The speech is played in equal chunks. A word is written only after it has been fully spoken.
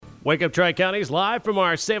Wake Up Tri-County's live from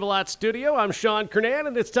our Save-A-Lot studio. I'm Sean Kernan,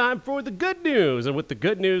 and it's time for the good news. And with the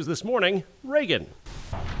good news this morning, Raegan.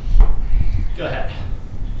 Go ahead.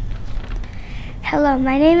 Hello,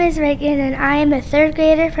 my name is Raegan, and I am a third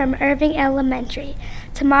grader from Irving Elementary.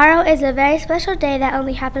 Tomorrow is a very special day that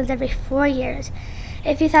only happens every 4 years.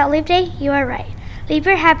 If you thought Leap Day, you are right. Leap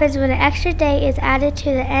Year happens when an extra day is added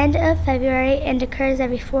to the end of February and occurs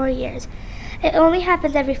every 4 years. It only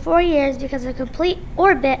happens every 4 years because the complete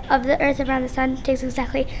orbit of the Earth around the Sun takes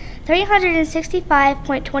exactly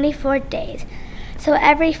 365.24 days. So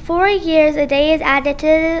every 4 years, a day is added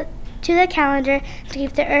to the calendar to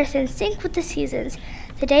keep the Earth in sync with the seasons.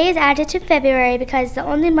 The day is added to February because it's the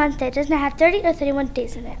only month that does not have 30 or 31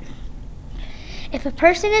 days in it. If a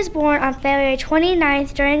person is born on February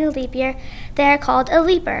 29th during a leap year, they are called a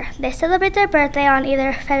leaper. They celebrate their birthday on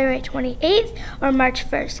either February 28th or March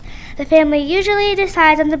 1st. The family usually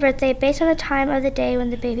decides on the birthday based on the time of the day when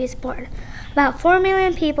the baby is born. About 4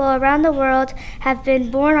 million people around the world have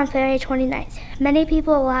been born on February 29th. Many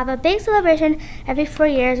people will have a big celebration every 4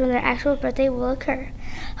 years when their actual birthday will occur.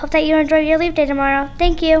 Hope that you enjoy your leap day tomorrow.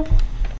 Thank you.